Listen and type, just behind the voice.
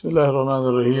بسم الله الرحمن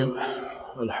الرحيم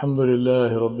الحمد لله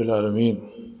رب العالمين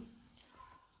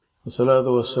والصلاة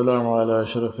والسلام على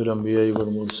أشرف الأنبياء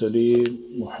والمرسلين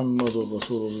محمد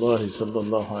رسول الله صلى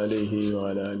الله عليه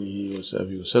وعلى آله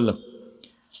وصحبه وسلم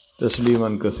تسليما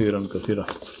كثيرا كثيرا.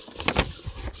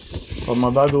 Amma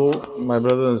ba'du, my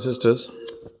brothers and sisters,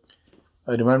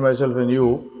 I remind myself and you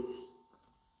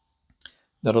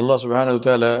that Allah subhanahu wa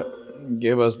ta'ala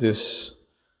gave us this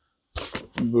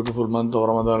beautiful month of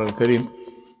Ramadan al-Kareem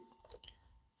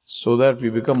so that we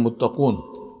become muttaqoon.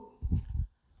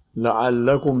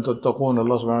 لَعَلَّكُمْ تَتَّقُونَ.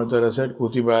 Allah subhanahu wa ta'ala said,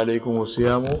 كُتِبَ عَلَيْكُمُ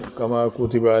الصِّيَامُ كَمَا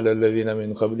كُتِبَ عَلَى الَّذِينَ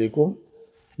مِنْ قَبْلِكُمْ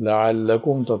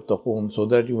لَعَلَّكُمْ تَتَّقُونَ, so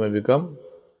that you may become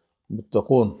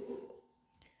muttaqoon.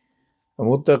 A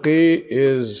muttaqi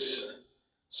is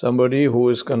somebody who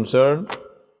is concerned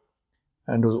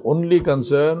and whose only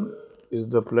concern is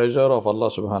the pleasure of Allah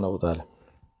subhanahu wa ta'ala.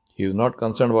 He is not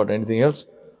concerned about anything else.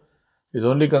 His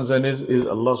only concern is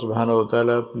Allah subhanahu wa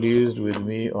ta'ala pleased with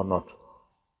me or not?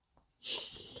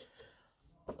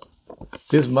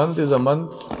 This month is a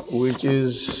month which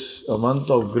is a month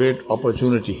of great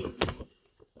opportunity.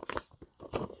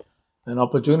 An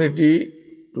opportunity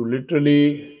to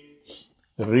literally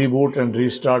reboot and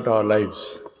restart our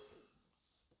lives.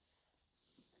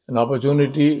 An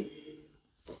opportunity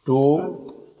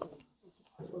to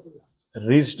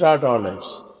restart our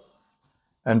lives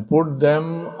and put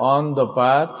them on the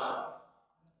path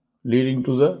leading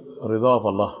to the rida of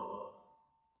Allah.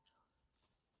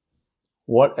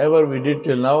 Whatever we did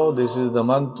till now, this is the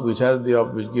month which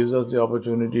gives us the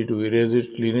opportunity to erase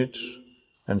it, clean it,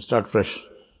 and start fresh.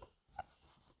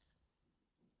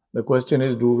 The question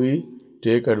is, do we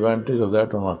take advantage of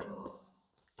that or not?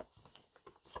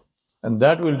 And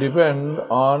that will depend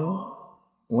on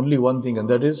only one thing, and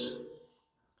that is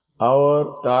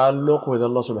our ta'alluq with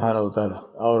Allah subhanahu wa ta'ala,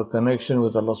 our connection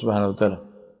with Allah subhanahu wa ta'ala.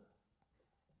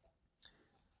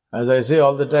 As I say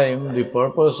all the time, the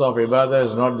purpose of ibadah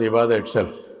is not the ibadah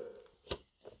itself.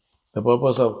 The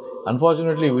purpose of,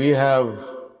 unfortunately, we have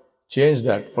changed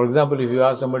that. For example, if you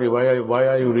ask somebody, why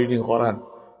are you reading Quran?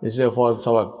 They say, for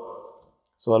sawab.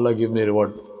 So Allah give me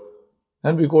reward.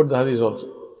 And we quote the hadith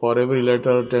also. For every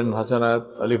letter, 10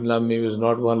 hasanat. Alif lam mim is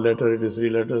not one letter, it is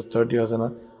 3 letters, 30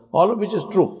 hasanat. All of which is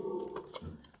true.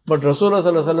 But Rasulullah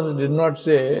sallallahu alaihi wasallam did not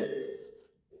say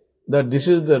that this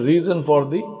is the reason for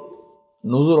the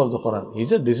nuzul of the Quran. He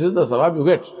said, this is the sawab you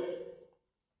get.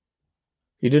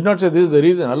 He did not say this is the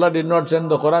reason. Allah did not send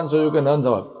the Quran so you can earn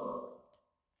sawab.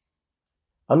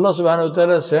 Allah subhanahu wa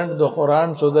ta'ala sent the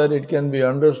Quran so that it can be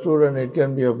understood and it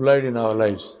can be applied in our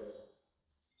lives.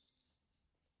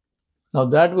 Now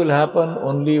that will happen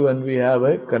only when we have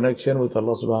a connection with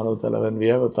Allah subhanahu wa ta'ala, when we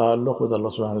have a ta'alluq with Allah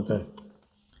subhanahu wa ta'ala.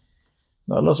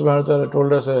 Now Allah subhanahu wa ta'ala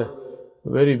told us a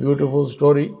very beautiful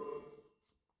story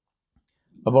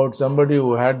about somebody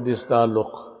who had this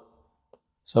ta'alluq.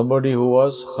 Somebody who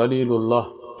was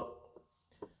Khalilullah,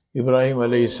 Ibrahim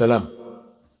alayhi salam.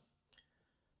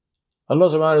 Allah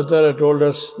subhanahu wa ta'ala told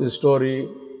us this story.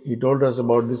 He told us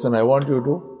about this, and I want you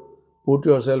to put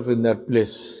yourself in that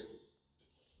place.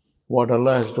 What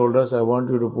Allah has told us, I want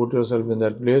you to put yourself in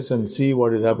that place and see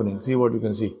what is happening. See what you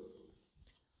can see.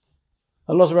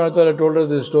 Allah subhanahu wa ta'ala told us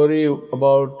this story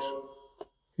about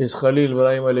his Khalil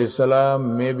Ibrahim alayhi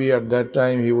salam. Maybe at that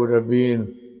time he would have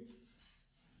been,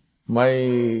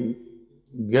 my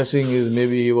guessing is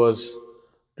maybe he was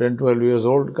 10, 12 years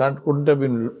old. Couldn't have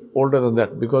been older than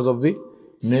that because of the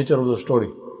nature of the story.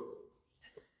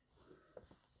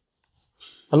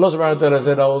 Allah subhanahu wa ta'ala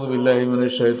said, أعوذ بالله من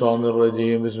الشيطان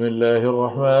الرجيم بسم الله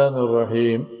الرحمن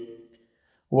الرحيم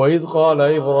وإذ قال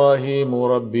إبراهيم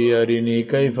ربي أرني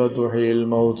كيف تحيي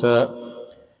الموتى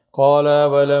قال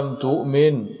أولم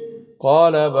تؤمن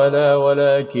قال بلى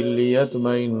ولكن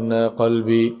ليطمئن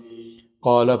قلبي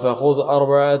قال فخذ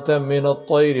 4 من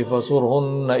الطير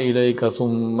فصرهن إليك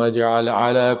ثم اجعل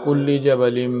على كل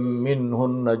جبل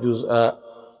منهن جزءا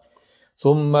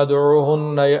ثم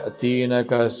ادعهن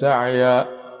يأتينك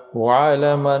سعيا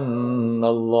وَعَلَمَ أَنَّ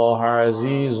اللَّهَ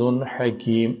عَزِيزٌ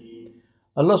حَكِيمٌ.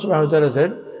 Allah subhanahu wa ta'ala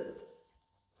said,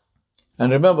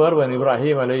 and remember when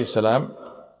Ibrahim alayhi salam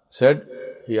said,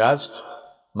 he asked,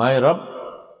 my Rabb,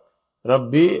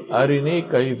 Rabbi arini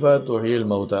kaifa tuhil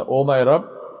mauta. Oh my Rabb,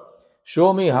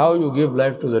 show me how you give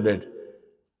life to the dead.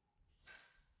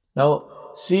 Now,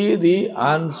 see the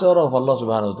answer of Allah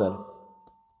subhanahu wa ta'ala.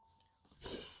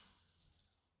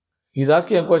 He's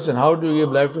asking a question, how do you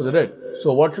give life to the dead?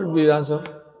 So what should be the answer?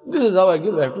 This is how I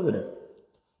give life to the dead.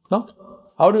 No?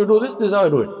 How do you do this? This is how I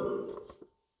do it.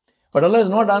 But Allah is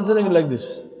not answering it like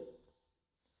this.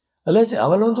 Allah says,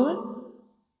 Avalon to it?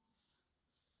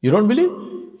 You don't believe?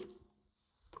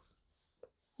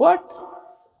 What?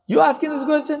 You asking this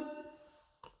question?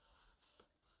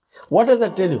 What does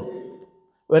that tell you?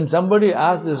 When somebody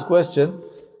asks this question,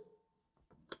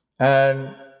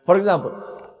 and for example,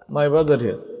 my brother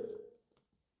here,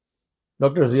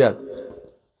 Dr. Ziyad,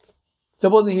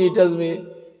 supposing he tells me,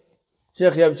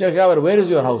 Sheikh Yawar, where is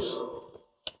your house?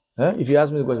 If he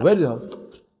asks me the question, where is your house?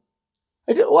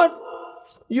 I tell, what?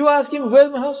 You ask him, where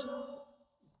is my house?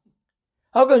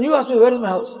 How can you ask me, where is my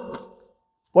house?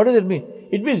 What does it mean?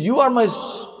 It means you are my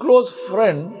close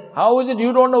friend. How is it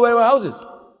you don't know where my house is?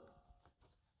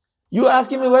 You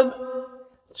asking me where?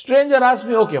 Stranger asks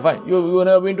me, okay, fine. You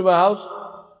never been to my house?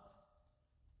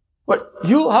 But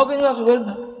you, how can you ask me where is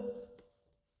my house?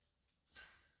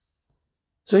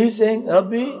 So he's saying,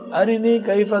 Rabbi, arini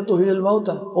kaifa tuhil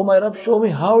mauta. Oh my Rabb, show me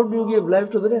how do you give life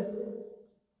to the dead?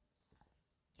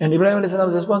 And Ibrahim a.s.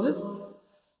 response is,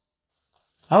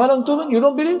 Avalam tumin, you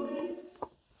don't believe?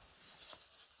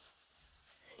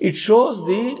 It shows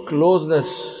the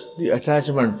closeness, the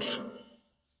attachment,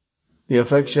 the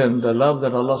affection, the love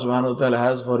that Allah subhanahu wa ta'ala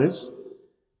has for his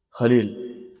Khalil.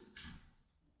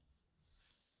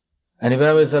 And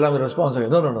Ibrahim a.s. responds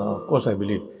again, no, of course I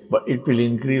believe, but it will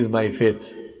increase my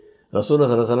faith.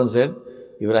 Rasulullah said,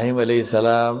 Ibrahim a.s.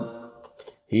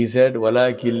 he said,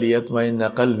 وَلَكِنْ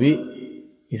لِيَطْمَئِنَّ قَلْبِي.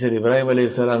 He said, Ibrahim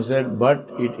a.s. said, but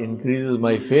it increases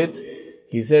my faith.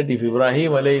 He said, if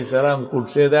Ibrahim a.s. could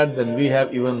say that, then we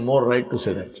have even more right to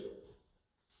say that.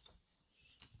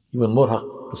 Even more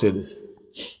haqq to say this.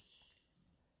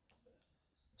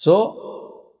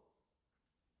 So,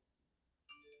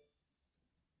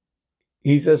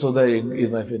 he says, so that it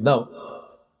is my faith. Now,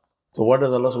 so what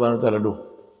does Allah subhanahu wa ta'ala do?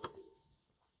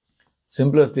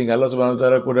 Simplest thing, Allah subhanahu wa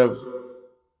ta'ala could have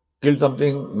killed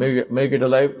something, make it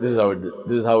alive. This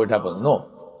is how it happens. No.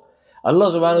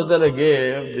 Allah subhanahu wa ta'ala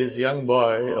gave this young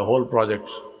boy a whole project.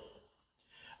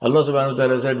 Allah subhanahu wa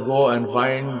ta'ala said, go and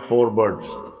find 4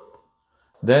 birds.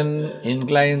 Then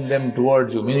incline them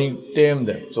towards you, meaning tame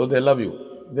them, so they love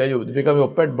you. They become your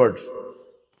pet birds.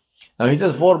 Now he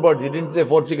says 4 birds, he didn't say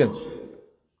 4 chickens.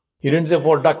 He didn't say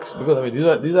 4 ducks, because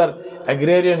these are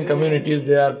agrarian communities,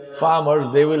 they are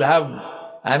farmers, they will have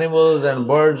animals and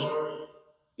birds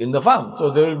in the farm.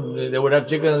 So they would have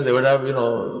chickens, they would have,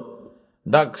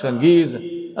 ducks and geese.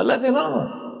 Allah said,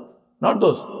 no, not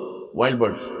those wild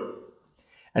birds.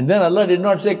 And then Allah did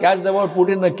not say, catch the bird,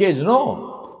 put in the cage. No.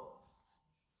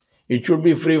 It should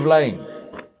be free flying.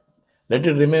 Let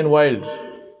it remain wild.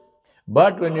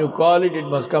 But when you call it, it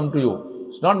must come to you.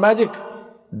 It's not magic.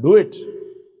 Do it.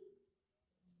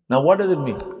 Now what does it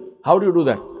mean? How do you do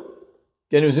that?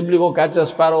 Can you simply go catch a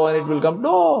sparrow and it will come?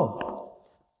 No.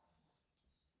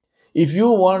 If you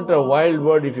want a wild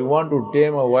bird, if you want to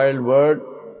tame a wild bird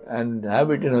and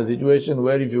have it in a situation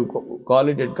where if you call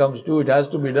it, it comes to, it has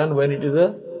to be done when it is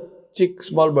a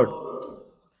small bird.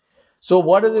 So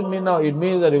what does it mean now? It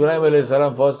means that Ibrahim a.s.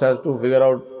 first has to figure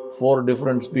out 4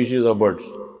 different species of birds.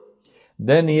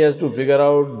 Then he has to figure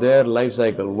out their life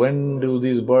cycle. When do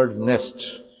these birds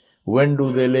nest? When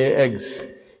do they lay eggs?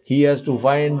 He has to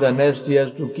find the nest, he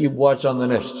has to keep watch on the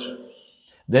nest.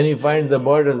 Then he finds the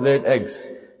bird has laid eggs.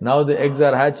 Now the eggs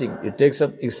are hatching. It takes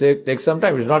some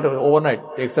time. It's not overnight.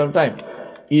 It takes some time.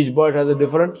 Each bird has a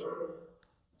different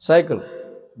cycle.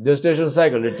 Gestation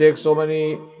cycle. It takes so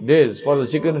many days. For the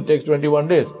chicken, it takes 21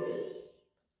 days.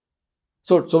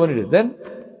 So many days. Then,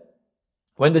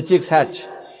 when the chicks hatch,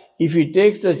 if he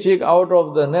takes the chick out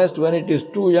of the nest when it is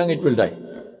too young, it will die.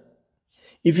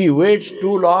 If he waits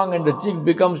too long and the chick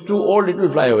becomes too old, it will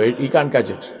fly away. He can't catch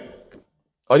it.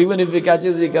 Or even if he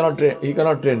catches, he cannot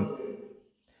train.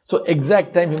 So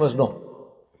exact time he must know.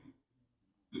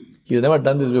 He has never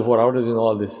done this before. How does he know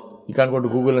all this? He can't go to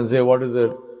Google and say, what is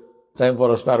the time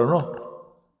for a sparrow? No.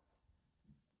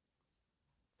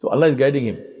 So Allah is guiding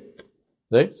him.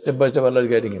 Right? Step by step Allah is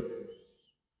guiding him.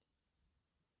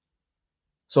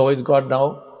 So he's got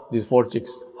now these 4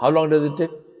 chicks. How long does it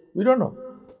take? We don't know.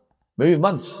 Maybe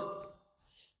months.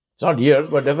 It's not years,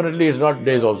 but definitely it's not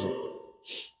days also.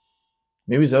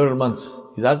 Maybe several months.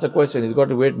 He's asked a question, he's got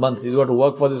to wait months, he's got to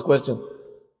work for this question.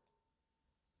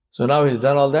 So now he's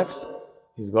done all that.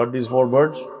 He's got these 4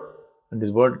 birds, and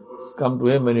these birds come to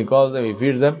him when he calls them, he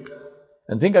feeds them.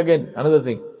 And think again, another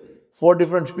thing. 4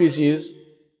 different species,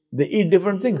 they eat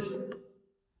different things.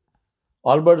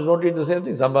 All birds don't eat the same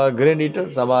thing. Some are grain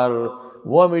eaters, some are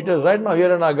worm eaters. Right now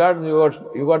here in our garden, you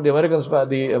got the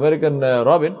American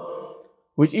robin,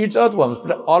 which eats earthworms,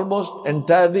 almost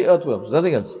entirely earthworms,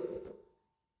 nothing else.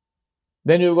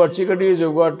 Then you've got chickadees,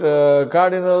 you've got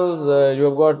cardinals,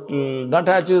 you've got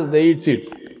nuthatches, they eat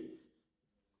seeds.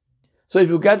 So if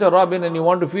you catch a robin and you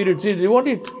want to feed it seeds, it won't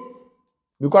eat.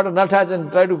 You caught a nuthatch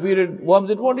and try to feed it worms,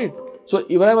 it won't eat. So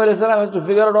Ibrahim alayhi salam has to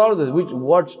figure out all of this.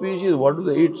 What species, what do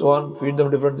they eat, so on, feed them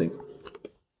different things.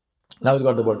 Now he's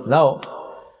got the birds. Now,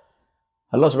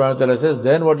 Allah subhanahu wa ta'ala says,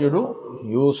 then what you do?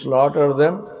 You slaughter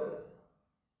them,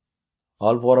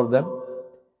 all 4 of them.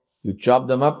 You chop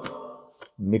them up,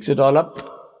 mix it all up,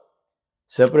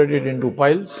 separate it into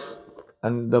piles.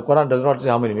 And the Quran does not say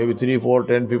how many, maybe 3, 4,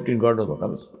 10, 15, God knows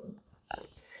what.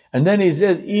 And then he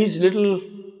says, each little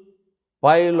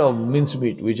pile of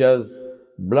mincemeat, which has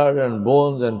blood and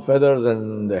bones and feathers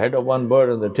and the head of one bird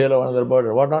and the tail of another bird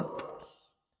and whatnot,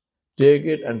 take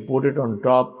it and put it on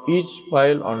top, each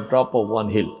pile on top of one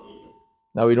hill.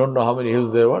 Now we don't know how many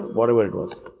hills there were, whatever it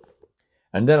was.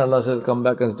 And then Allah says, come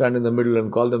back and stand in the middle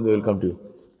and call them, they will come to you.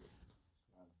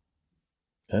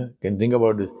 Can you think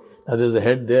about this? Now there's the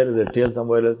head there, there's the tail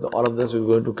somewhere else, all of this is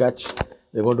going to catch,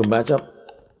 they're going to match up,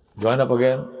 join up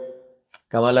again,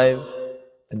 come alive,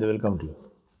 and they will come to you.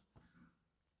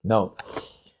 Now,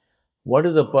 what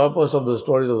is the purpose of the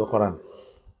stories of the Quran?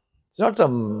 It's not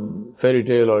some fairy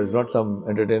tale or it's not some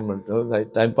entertainment,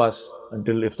 like time pass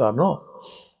until iftar. No.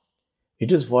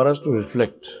 It is for us to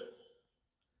reflect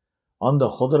on the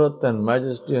khudrat and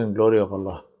majesty and glory of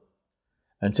Allah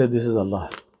and say, this is Allah.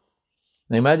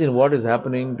 Now imagine what is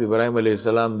happening to Ibrahim alayhi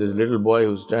salam, this little boy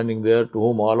who's standing there to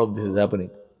whom all of this is happening.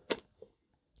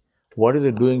 What is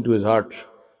it doing to his heart?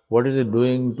 What is it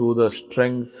doing to the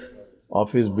strength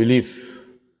of his belief,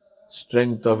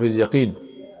 strength of his yaqeen?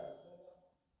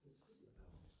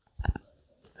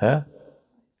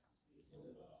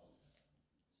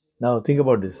 Now think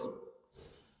about this.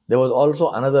 There was also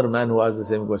another man who asked the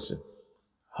same question.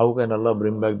 How can Allah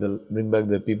bring back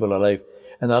the people alive?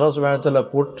 And Allah subhanahu wa ta'ala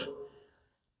put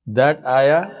that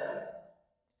ayah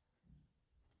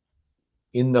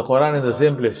in the Quran in the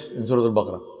same place, in Surah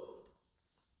Al-Baqarah.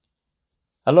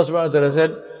 Allah subhanahu wa ta'ala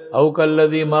said, أو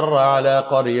كالذي مر على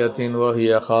قرية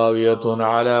وهي خاوية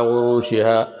على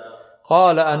عروشها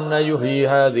قال أن يحيي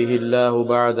هذه الله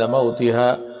بعد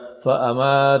موتها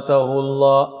فأماته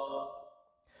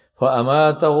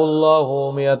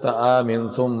الله 100 عام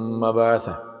ثم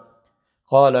بعثه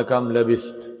قال كم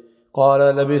لبثت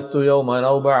قال لبثت يوما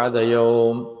أو بعد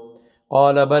يوم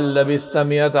قال بل لبثت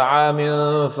 100 عام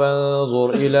فانظر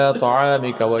إلى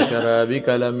طعامك وشرابك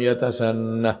لم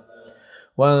يتسنه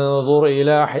وانظر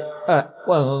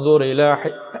إلى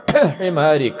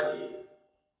حمارك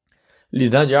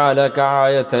لنجعلك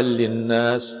آية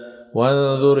للناس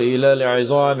وانظر إلى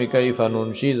العظام كيف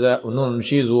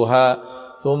ننشزها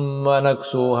ثم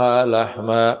نكسوها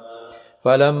لحما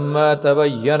فلما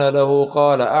تبين له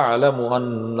قال أعلم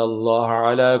أن الله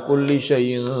على كل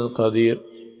شيء قدير.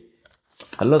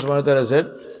 Allah subhanahu wa ta'ala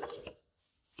said,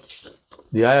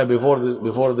 the ayah before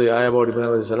the ayah about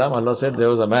Ibrahim alayhi salam, Allah said there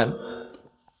was a man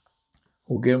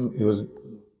who came, he was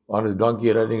on his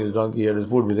donkey, riding his donkey, he had his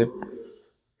food with him.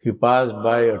 He passed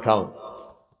by a town,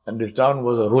 and this town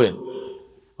was a ruin.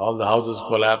 All the houses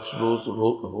collapsed,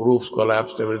 roofs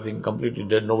collapsed, everything completely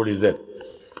dead, nobody's there.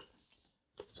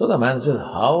 So the man said,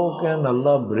 how can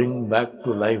Allah bring back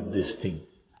to life this thing?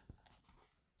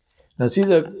 Now see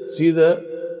the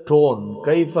tone.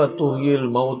 Kaifa tuhil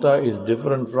mauta is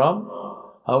different from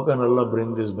how can Allah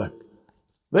bring this back?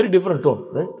 Very different tone,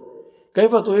 right?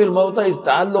 Kaifa tuhil mauta is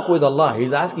ta'alluq with Allah.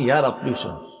 He's asking, Ya Rab, please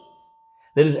show.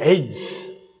 There is edge.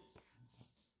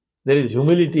 There is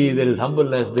humility, there is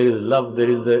humbleness, there is love, there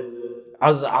is the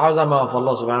azama of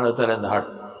Allah subhanahu wa ta'ala in the heart.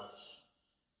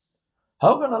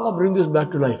 How can Allah bring this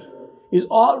back to life? He's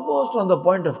almost on the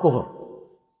point of kufr.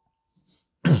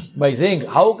 By saying,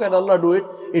 how can Allah do it?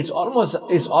 It's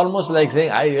almost like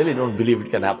saying, I really don't believe it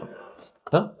can happen.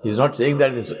 He's not saying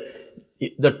that.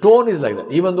 The tone is like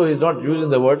that. Even though he's not using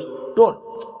the words, tone.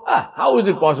 How is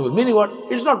it possible? Meaning what?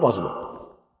 It's not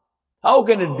possible. How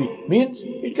can it be? Means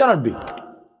it cannot be.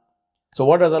 So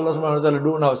what does Allah subhanahu wa ta'ala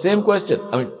do now? Same question.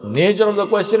 Nature of the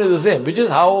question is the same, which is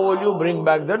how will you bring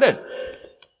back the dead?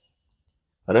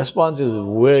 Response is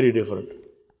very different.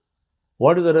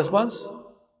 What is the response?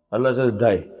 Allah says,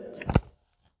 die.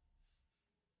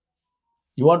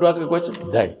 You want to ask a question?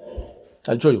 Die.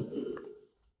 I'll show you.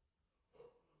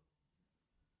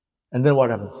 And then what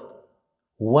happens?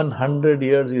 100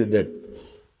 years he is dead.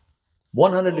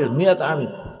 100 years. Miyat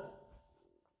amin.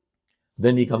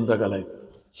 Then he comes back alive.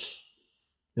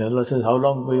 Then Allah says, how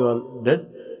long were you all dead?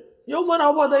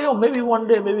 Maybe one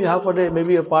day, maybe half a day,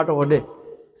 maybe a part of a day.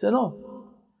 He said, no.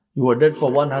 You were dead for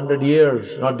 100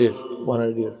 years, not days,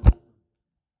 100 years.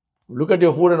 Look at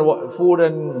your food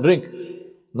and drink.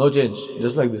 No change,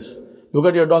 just like this. Look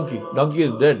at your donkey. Donkey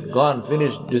is dead, gone,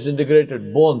 finished,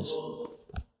 disintegrated, bones.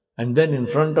 And then in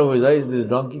front of his eyes, this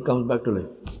donkey comes back to life.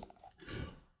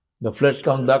 The flesh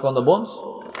comes back on the bones,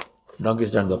 donkey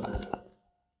stands up.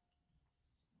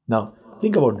 Now,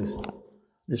 think about this.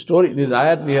 The story, these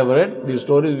ayat we have read, these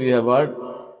stories we have heard.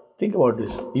 Think about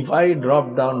this. If I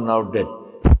drop down now dead,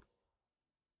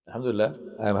 alhamdulillah,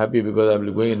 I am happy because I will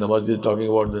be going in the masjid talking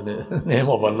about the name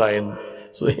of Allah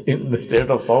in the state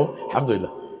of Saum,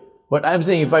 alhamdulillah. But I am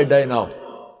saying if I die now,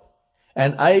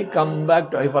 and I come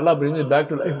back to, if Allah brings me back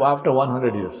to life after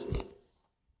 100 years,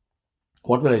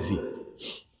 what will I see?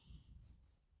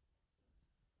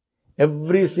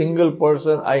 Every single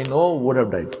person I know would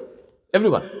have died.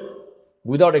 Everyone.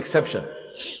 Without exception.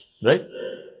 Right?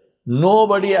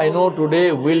 Nobody I know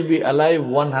today will be alive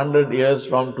 100 years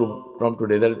from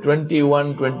today. That is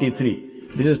 2123.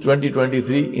 This is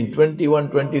 2023. In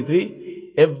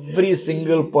 2123, every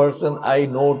single person I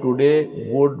know today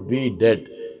would be dead.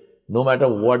 No matter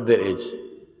what their age.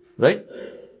 Right?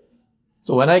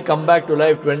 So when I come back to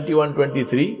life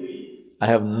 2123, I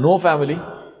have no family.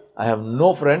 I have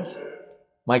no friends.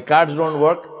 My cards don't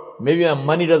work. Maybe my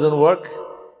money doesn't work.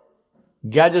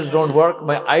 Gadgets don't work.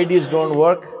 My IDs don't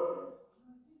work.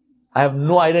 I have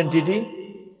no identity.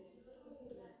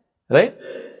 Right?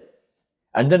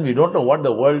 And then we don't know what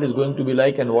the world is going to be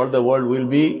like and what the world will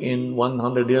be in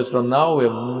 100 years from now. We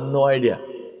have no idea.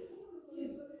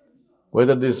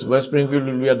 Whether this West Springfield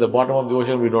will be at the bottom of the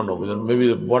ocean, we don't know. Maybe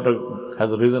the water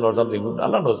has risen or something.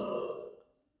 Allah knows.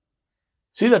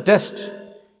 See the test.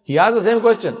 He asked the same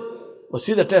question. But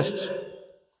see the test.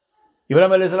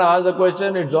 Ibrahim alayhi salam asked the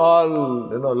question, it's all,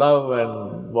 love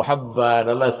and muhabba, and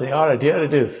Allah is saying, all right, here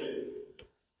it is.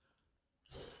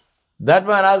 That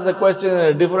man asked the question in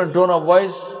a different tone of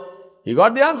voice. He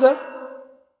got the answer.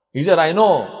 He said, I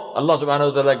know Allah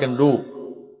subhanahu wa ta'ala can do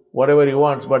whatever He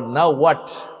wants, but now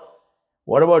what?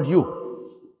 What about you?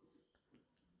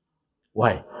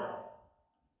 Why?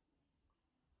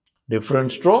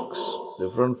 Different strokes,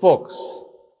 different folks.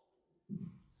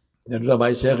 That's why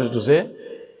my Shaykh used to say,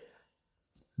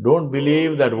 don't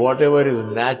believe that whatever is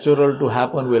natural to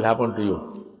happen will happen to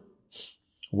you.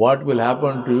 What will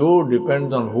happen to you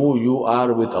depends on who you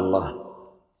are with Allah.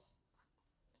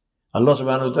 Allah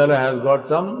subhanahu wa ta'ala has got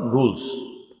some rules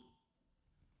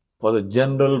for the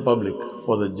general public,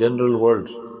 for the general world.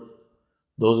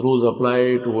 Those rules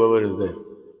apply to whoever is there.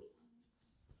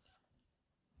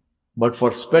 But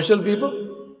for special people,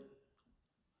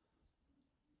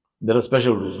 there are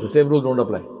special rules. The same rules don't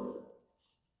apply.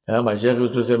 My Shaykh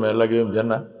used to say, may Allah give him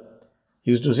Jannah.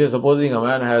 He used to say, supposing a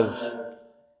man has,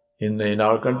 in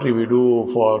our country we do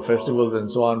for festivals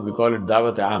and so on, we call it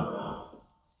Dawat Aam.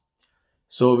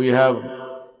 So we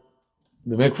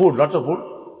make food, lots of food,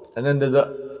 and then there's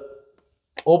an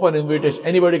open invitation,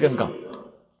 anybody can come.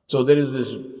 So there is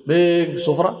this big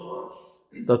sufra,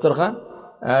 dastarkhan,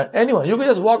 and anyone, you can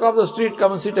just walk off the street,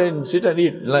 come and sit and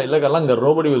eat like a langar,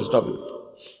 nobody will stop you.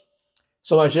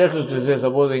 So my Shaykh used to say,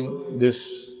 supposing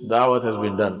this dawat has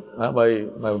been done by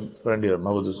my friend here,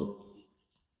 Mahmoud Yusuf.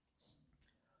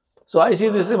 So I see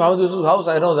this is Mahmoud Yusuf's house,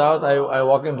 I know dawat, I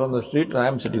walk in from the street and I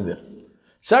am sitting there.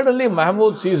 Suddenly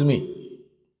Mahmoud sees me.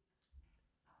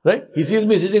 Right? He sees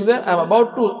me sitting there, I am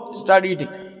about to start eating.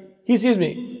 He sees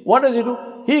me. What does he do?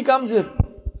 He comes here,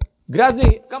 grabs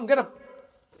me, come, get up.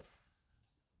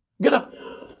 Get up.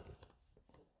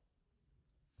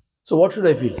 So what should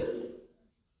I feel?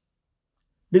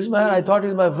 This man, I thought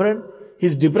he's my friend.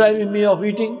 He's depriving me of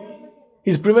eating.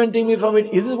 He's preventing me from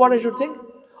eating. Is this what I should think?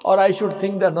 Or I should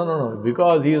think that, no.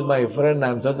 Because he is my friend,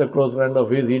 I'm such a close friend of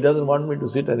his, he doesn't want me to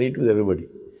sit and eat with everybody.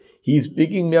 He's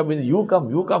picking me up with, you come,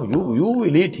 you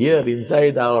will eat here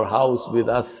inside our house with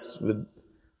us, with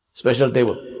special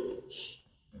table.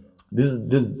 This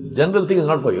general thing is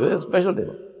not for you, it's a special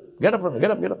table. Get up from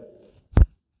here, get up.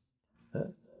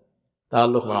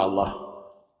 Ta'alluq ma'Allah.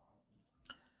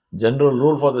 General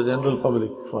rule for the general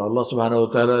public. For Allah subhanahu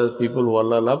wa ta'ala, people who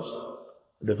Allah loves,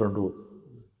 different rule.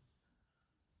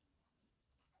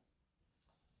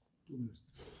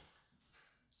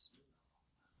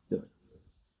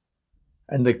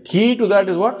 And the key to that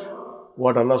is what?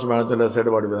 What Allah subhanahu wa ta'ala said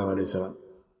about Ibrahim alayhi salam.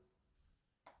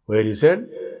 Where He said,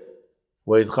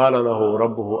 وَإِذْ قَالَ لَهُ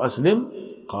رَبُّهُ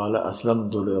أَسْلِمْ قَالَ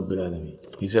أَسْلَمْتُ لِرَبِّ الْعَالَمِينَ.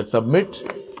 He said, submit.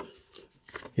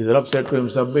 His Rabb said to him,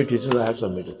 submit. He said, I have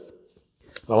submitted.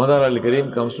 Ramadan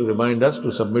al-Kareem comes to remind us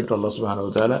to submit to Allah subhanahu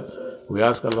wa ta'ala. We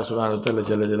ask Allah subhanahu wa ta'ala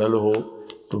Jalla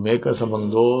Jalaluhu to make us among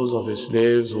those of His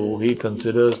slaves who He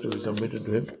considers to be submitted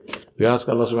to Him. We ask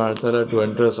Allah subhanahu wa ta'ala to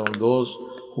enter us among those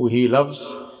who He loves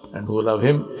and who love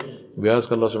Him. We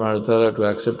ask Allah subhanahu wa ta'ala to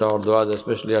accept our du'as,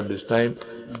 especially at this time.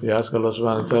 We ask Allah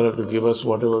subhanahu wa ta'ala to give us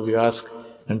whatever we ask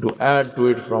and to add to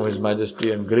it from His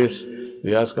majesty and grace.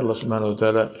 We ask Allah subhanahu wa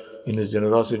ta'ala in His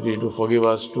generosity to forgive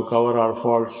us, to cover our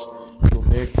faults,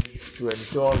 to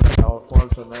ensure that our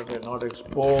faults are not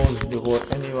exposed before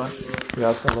anyone. We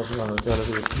ask Allah subhanahu wa ta'ala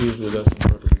to be pleased with us and to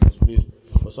be displeased.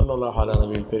 وصلى الله على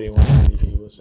نبي الكريم وعلى آله وسلم.